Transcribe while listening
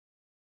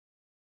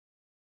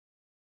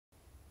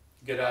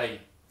G'day.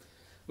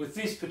 With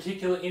this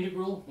particular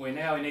integral, we're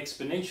now in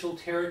exponential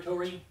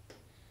territory.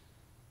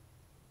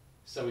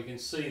 So we can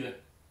see that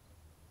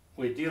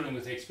we're dealing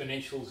with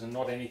exponentials and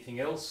not anything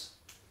else.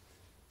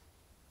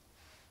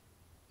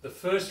 The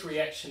first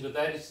reaction to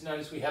that is to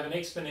notice we have an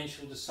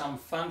exponential to some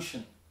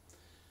function.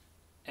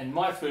 And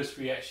my first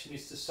reaction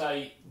is to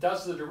say,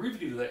 does the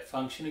derivative of that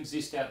function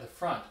exist out the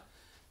front?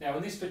 Now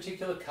in this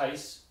particular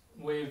case,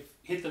 we've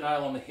hit the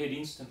nail on the head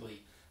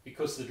instantly,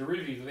 because the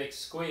derivative of x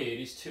squared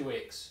is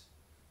 2x.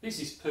 This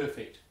is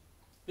perfect.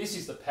 This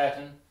is the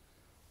pattern,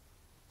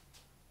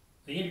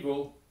 the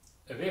integral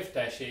of f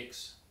dash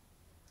x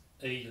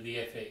e to the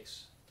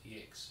fx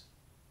dx.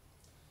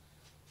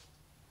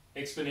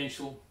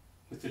 Exponential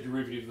with the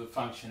derivative of the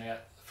function out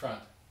the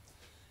front.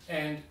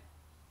 And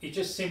it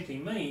just simply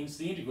means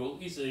the integral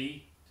is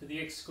e to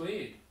the x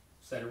squared.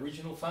 It's that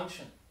original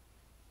function.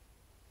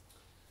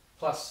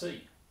 Plus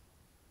c.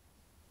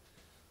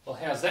 Well,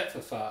 how's that for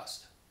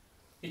fast?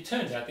 It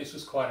turns out this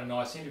was quite a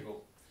nice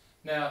integral.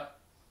 Now,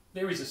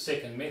 there is a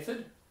second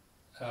method,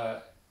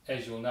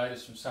 as you'll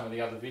notice from some of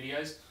the other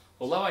videos.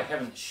 Although I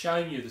haven't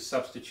shown you the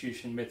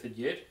substitution method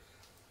yet,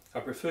 I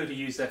prefer to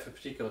use that for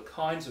particular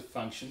kinds of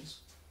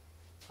functions.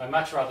 I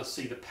much rather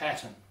see the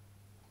pattern.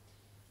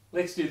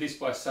 Let's do this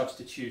by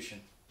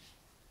substitution,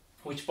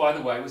 which by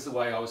the way was the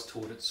way I was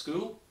taught at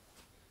school.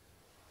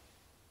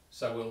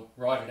 So we'll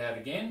write it out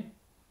again.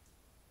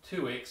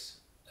 2x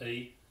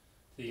e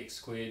to the x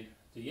squared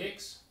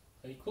dx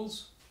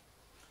equals,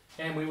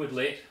 and we would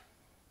let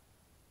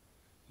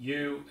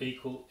u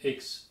equal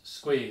x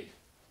squared,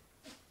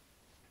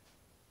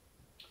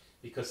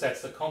 because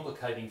that's the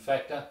complicating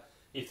factor.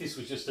 If this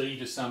was just e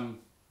to some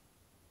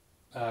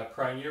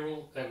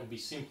pronumeral, that would be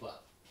simpler.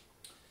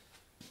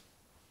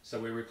 So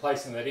we're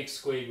replacing that x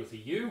squared with a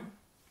u.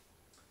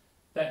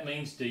 That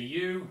means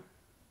du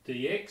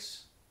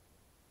dx.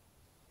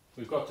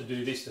 We've got to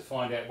do this to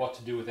find out what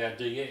to do with our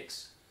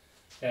dx.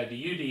 Our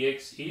du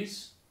dx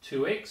is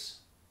 2x.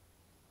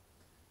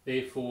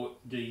 Therefore,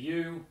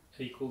 du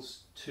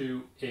equals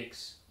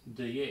 2x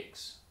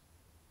dx,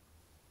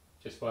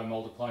 just by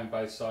multiplying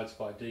both sides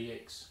by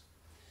dx.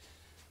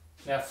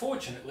 Now,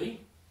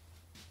 fortunately,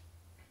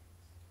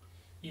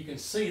 you can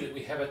see that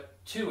we have a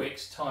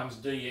 2x times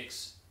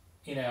dx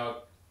in our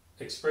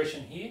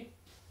expression here,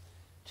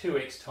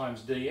 2x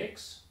times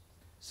dx,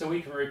 so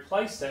we can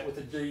replace that with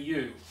a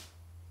du,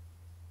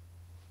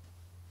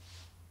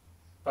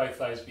 both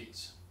those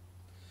bits.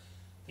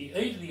 The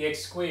e to the x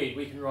squared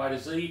we can write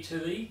as e to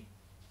the,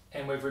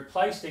 and we've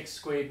replaced x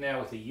squared now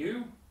with a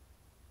u.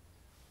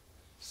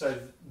 So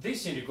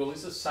this integral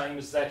is the same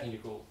as that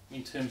integral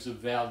in terms of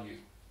value.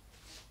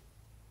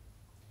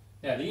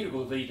 Now the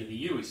integral of e to the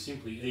u is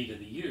simply e to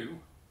the u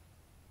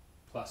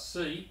plus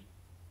c.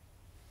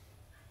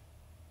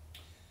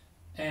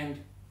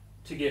 And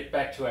to get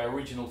back to our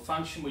original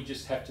function, we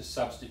just have to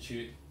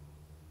substitute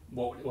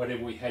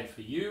whatever we had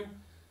for u.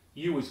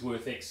 U is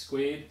worth x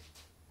squared.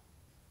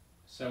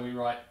 So we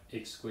write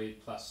x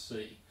squared plus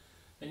c.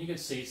 And you can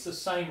see it's the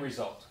same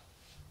result.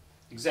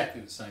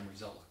 Exactly the same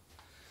result.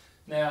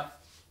 Now,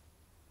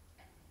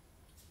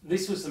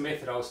 this was the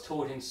method I was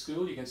taught in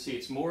school. You can see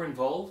it's more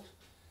involved.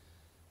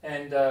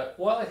 And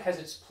while it has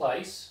its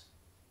place,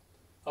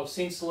 I've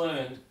since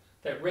learned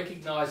that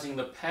recognising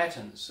the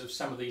patterns of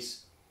some of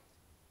these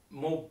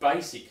more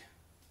basic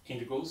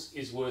integrals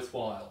is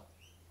worthwhile.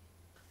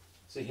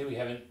 So here we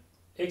have an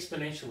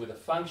exponential with a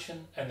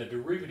function, and the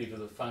derivative of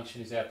the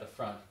function is out the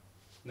front.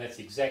 And that's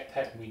the exact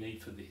pattern we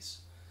need for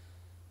this.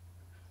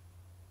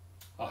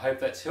 I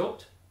hope that's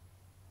helped.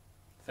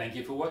 Thank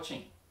you for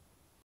watching.